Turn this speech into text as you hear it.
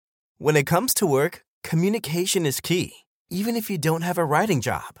When it comes to work, communication is key, even if you don't have a writing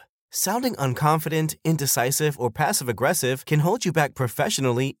job. Sounding unconfident, indecisive, or passive-aggressive can hold you back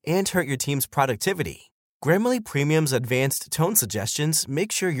professionally and hurt your team's productivity. Grammarly Premium's advanced tone suggestions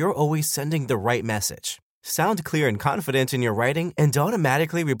make sure you're always sending the right message. Sound clear and confident in your writing and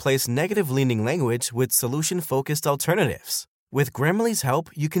automatically replace negative-leaning language with solution-focused alternatives. With Grammarly's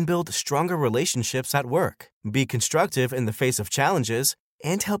help, you can build stronger relationships at work, be constructive in the face of challenges,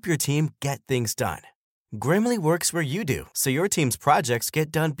 and help your team get things done. Grammarly works where you do, so your team's projects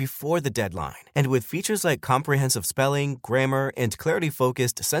get done before the deadline. And with features like comprehensive spelling, grammar, and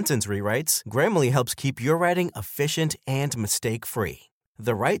clarity-focused sentence rewrites, Grammarly helps keep your writing efficient and mistake-free.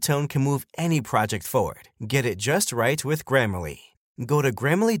 The right tone can move any project forward. Get it just right with Grammarly. Go to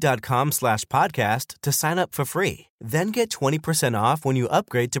Grammarly.com/podcast to sign up for free. Then get 20% off when you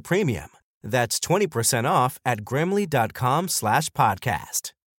upgrade to premium. That's 20% off at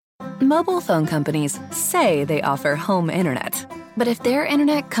Grammarly.com/podcast. Mobile phone companies say they offer home internet. But if their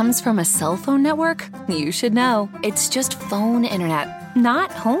internet comes from a cell phone network, you should know. It's just phone internet,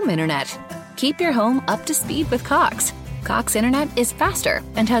 not home internet. Keep your home up to speed with Cox. Cox Internet is faster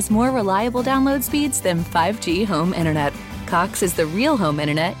and has more reliable download speeds than 5G home internet. Cox is the real home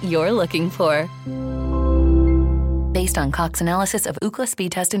internet you're looking for. Based on Cox analysis of Ookla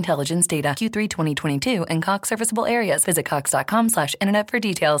speed test intelligence data Q3 2022 and Cox serviceable areas, visit cox.com/internet for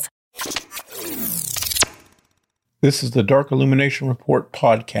details. This is the Dark Illumination Report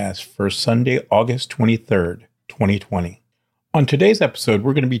podcast for Sunday, August 23rd, 2020. On today's episode,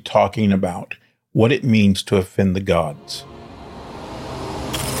 we're going to be talking about what it means to offend the gods.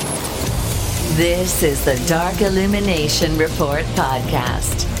 This is the Dark Illumination Report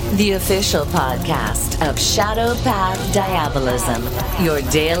podcast, the official podcast of Shadow Path Diabolism, your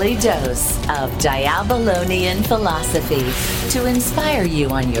daily dose of Diabolonian philosophy to inspire you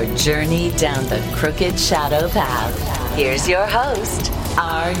on your journey down the crooked shadow path. Here's your host,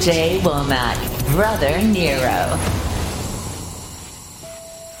 R.J. Womack, Brother Nero.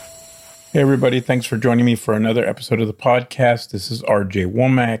 Hey everybody, thanks for joining me for another episode of the podcast. This is R.J.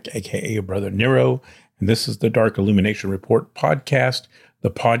 Womack, aka Brother Nero, and this is the Dark Illumination Report podcast, the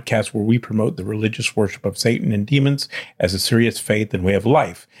podcast where we promote the religious worship of Satan and demons as a serious faith and way of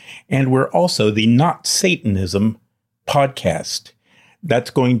life. And we're also the Not Satanism podcast.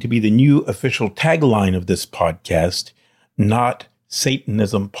 That's going to be the new official tagline of this podcast, Not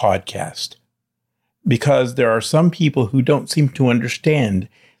Satanism podcast. Because there are some people who don't seem to understand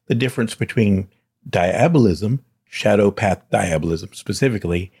the difference between diabolism, shadow path diabolism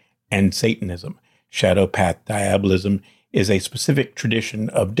specifically, and Satanism. Shadow path diabolism is a specific tradition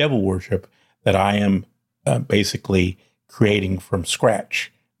of devil worship that I am basically creating from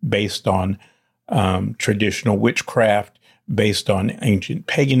scratch, based on traditional witchcraft, based on ancient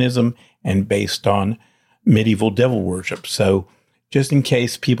paganism, and based on medieval devil worship. So just in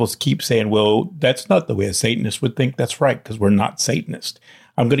case people keep saying, well, that's not the way a Satanist would think, that's right, because we're not Satanist.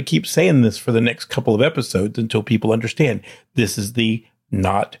 I'm going to keep saying this for the next couple of episodes until people understand this is the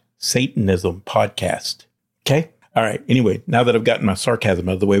Not Satanism podcast. Okay? All right. Anyway, now that I've gotten my sarcasm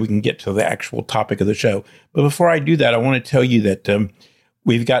out of the way, we can get to the actual topic of the show. But before I do that, I want to tell you that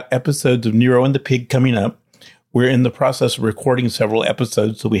we've got episodes of Nero and the Pig coming up. We're in the process of recording several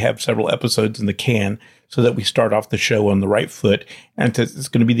episodes, so we have several episodes in the can so that we start off the show on the right foot. And it's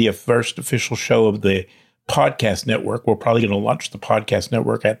going to be the first official show of the podcast network. We're probably going to launch the podcast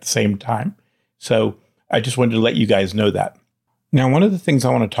network at the same time. So I just wanted to let you guys know that. Now, one of the things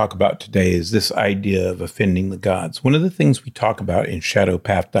I want to talk about today is this idea of offending the gods. One of the things we talk about in Shadow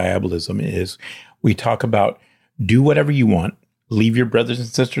Path Diabolism is we talk about do whatever you want, leave your brothers and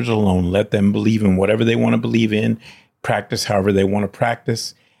sisters alone, let them believe in whatever they want to believe in, practice however they want to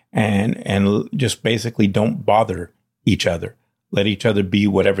practice, and just basically don't bother each other. Let each other be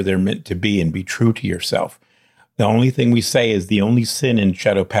whatever they're meant to be and be true to yourself. The only thing we say is the only sin in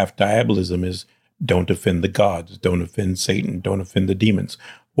Shadow Path Diabolism is don't offend the gods, don't offend Satan, don't offend the demons.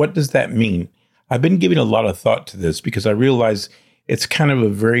 What does that mean? I've been giving a lot of thought to this because I realize it's kind of a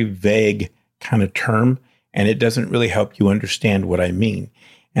very vague kind of term, and it doesn't really help you understand what I mean.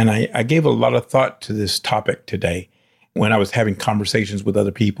 And I gave a lot of thought to this topic today when I was having conversations with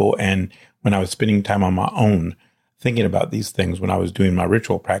other people and when I was spending time on my own thinking about these things when I was doing my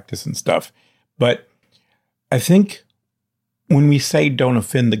ritual practice and stuff. But I think when we say don't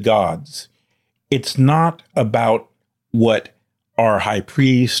offend the gods, it's not about what our high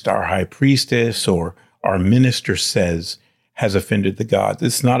priest, our high priestess, or our minister says has offended the gods.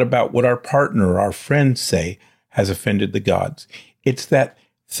 It's not about what our partner or our friends say has offended the gods. It's that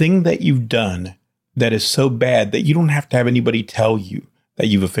thing that you've done that is so bad that you don't have to have anybody tell you that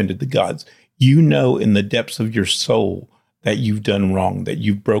you've offended the gods. You know in the depths of your soul that you've done wrong, that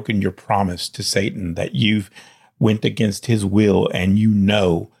you've broken your promise to Satan, that you've went against his will, and you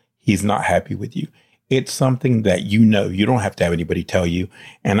know he's not happy with you. It's something that you know. You don't have to have anybody tell you.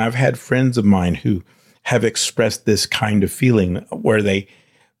 And I've had friends of mine who have expressed this kind of feeling where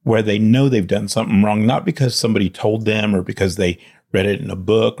they know they've done something wrong, not because somebody told them or because they read it in a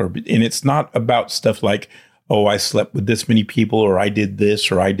book, and it's not about stuff like, oh, I slept with this many people, or I did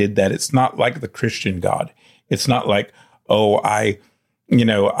this, or I did that. It's not like the Christian God. It's not like, oh, I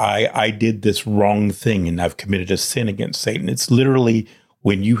did this wrong thing and I've committed a sin against Satan. It's literally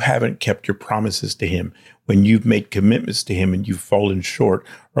when you haven't kept your promises to him, when you've made commitments to him and you've fallen short,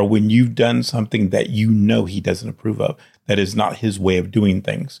 or when you've done something that you know he doesn't approve of, that is not his way of doing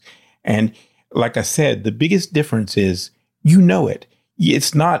things. And like I said, the biggest difference is you know it.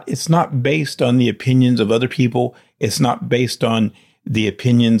 It's not based on the opinions of other people. It's not based on the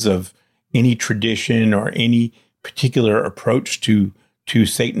opinions of any tradition or any particular approach to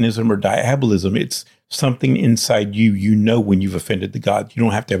Satanism or diabolism. It's something inside you. You know when you've offended the gods. You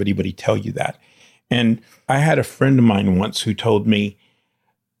don't have to have anybody tell you that. And I had a friend of mine once who told me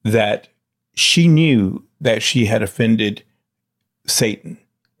that she knew that she had offended Satan,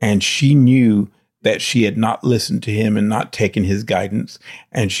 and she knew that she had not listened to him and not taken his guidance,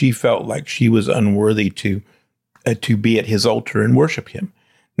 and she felt like she was unworthy to be at his altar and worship him.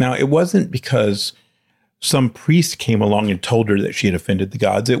 Now, it wasn't because some priest came along and told her that she had offended the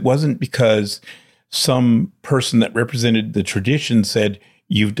gods. It wasn't because some person that represented the tradition said,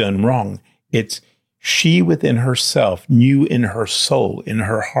 you've done wrong. It's she within herself knew in her soul, in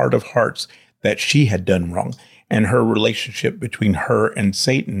her heart of hearts, that she had done wrong, and her relationship between her and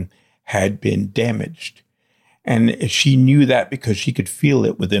Satan had been damaged. And she knew that because she could feel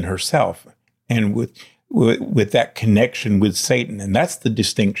it within herself and with that connection with Satan. And that's the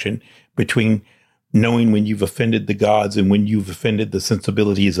distinction between knowing when you've offended the gods and when you've offended the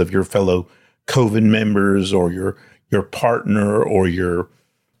sensibilities of your fellow coven members or your partner or your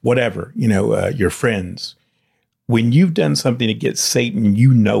whatever, your friends. When you've done something against Satan,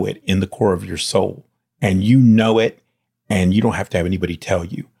 you know it in the core of your soul, and you know it, and you don't have to have anybody tell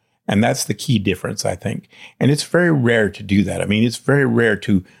you. And that's the key difference, I think. And it's very rare to do that. I mean, it's very rare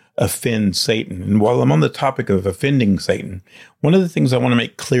to offend Satan. And while I'm on the topic of offending Satan, one of the things I want to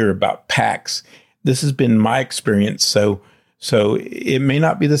make clear about pacts, this has been my experience, so it may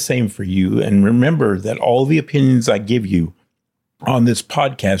not be the same for you. And remember that all the opinions I give you on this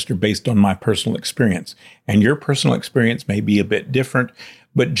podcast are based on my personal experience. And your personal experience may be a bit different,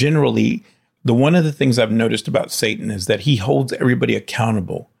 but generally, one of the things I've noticed about Satan is that he holds everybody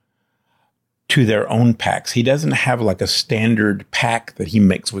accountable to their own pacts. He doesn't have like a standard pact that he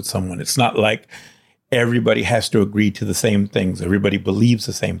makes with someone. It's not like everybody has to agree to the same things. Everybody believes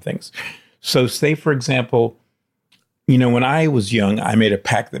the same things. So say, for example, when I was young, I made a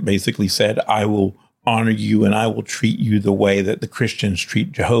pact that basically said, I will honor you and I will treat you the way that the Christians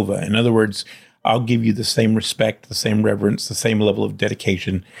treat Jehovah. In other words, I'll give you the same respect, the same reverence, the same level of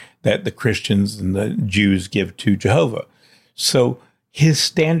dedication that the Christians and the Jews give to Jehovah. So his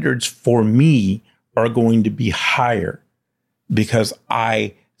standards for me are going to be higher because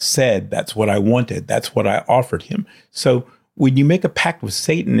I said that's what I wanted. That's what I offered him. So when you make a pact with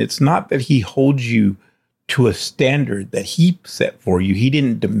Satan, it's not that he holds you to a standard that he set for you. He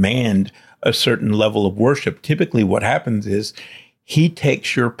didn't demand a certain level of worship. Typically what happens is he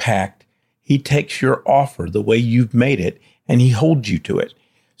takes your pact, he takes your offer, the way you've made it, and he holds you to it.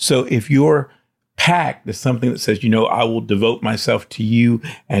 So if your pact is something that says, I will devote myself to you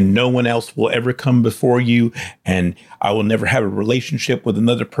and no one else will ever come before you, and I will never have a relationship with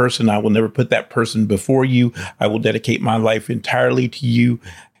another person. I will never put that person before you. I will dedicate my life entirely to you.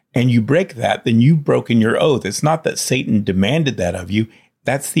 And you break that, then you've broken your oath. It's not that Satan demanded that of you.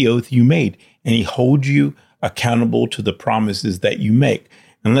 That's the oath you made. And he holds you accountable to the promises that you make.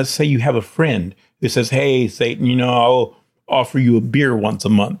 And let's say you have a friend who says, hey, Satan, I'll offer you a beer once a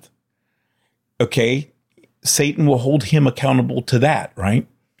month. Okay, Satan will hold him accountable to that, right?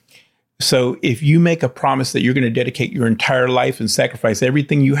 So if you make a promise that you're going to dedicate your entire life and sacrifice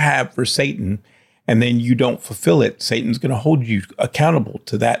everything you have for Satan, and then you don't fulfill it, Satan's going to hold you accountable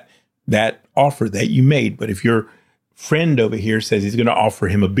to that offer that you made. But if your friend over here says he's going to offer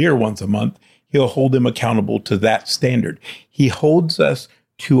him a beer once a month, he'll hold him accountable to that standard. He holds us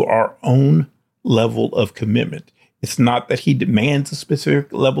to our own level of commitment. It's not that he demands a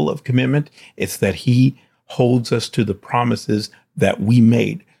specific level of commitment. It's that he holds us to the promises that we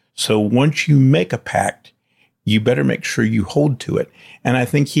made. So once you make a pact, you better make sure you hold to it. And I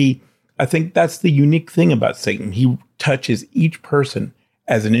think that's the unique thing about Satan. He touches each person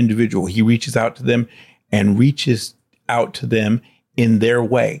as an individual. He reaches out to them and reaches out to them in their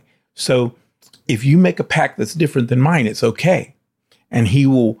way. So if you make a pact that's different than mine, it's okay. And he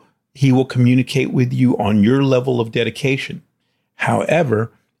will communicate with you on your level of dedication.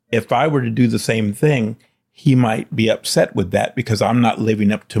 However, if I were to do the same thing, he might be upset with that because I'm not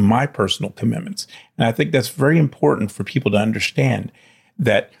living up to my personal commitments. And I think that's very important for people to understand,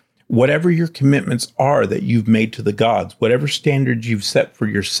 that whatever your commitments are that you've made to the gods, whatever standards you've set for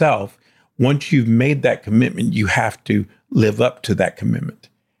yourself, once you've made that commitment, you have to live up to that commitment.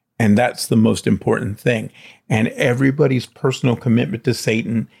 And that's the most important thing. And everybody's personal commitment to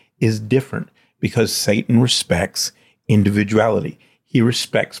Satan is different because Satan respects individuality. He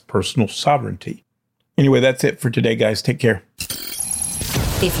respects personal sovereignty. Anyway, that's it for today, guys. Take care.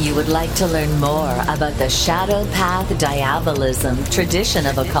 If you would like to learn more about the Shadow Path Diabolism tradition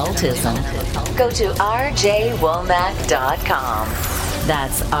of occultism, go to rjwomack.com.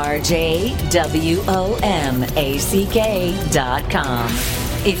 That's rjwomack.com.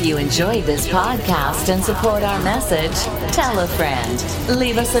 If you enjoyed this podcast and support our message, tell a friend,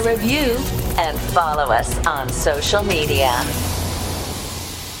 leave us a review, and follow us on social media.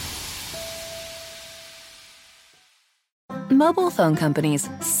 Mobile phone companies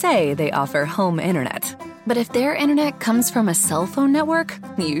say they offer home internet. But if their internet comes from a cell phone network,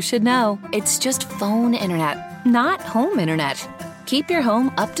 you should know. It's just phone internet, not home internet. Keep your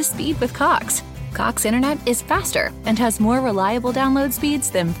home up to speed with Cox. Cox Internet is faster and has more reliable download speeds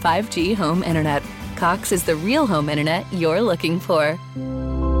than 5G home internet. Cox is the real home internet you're looking for.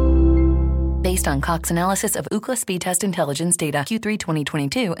 Based on Cox analysis of Ookla speed test intelligence data Q3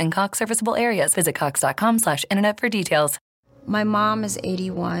 2022 and Cox serviceable areas, visit cox.com/internet for details. My mom is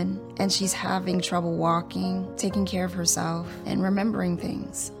 81 and she's having trouble walking, taking care of herself, and remembering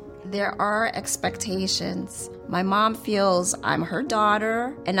things. There are expectations. My mom feels I'm her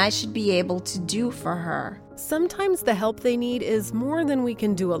daughter and I should be able to do for her. Sometimes the help they need is more than we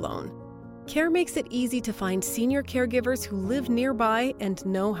can do alone. CARE makes it easy to find senior caregivers who live nearby and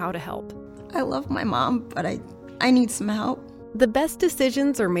know how to help. I love my mom, but I need some help. The best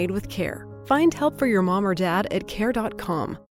decisions are made with CARE. Find help for your mom or dad at care.com.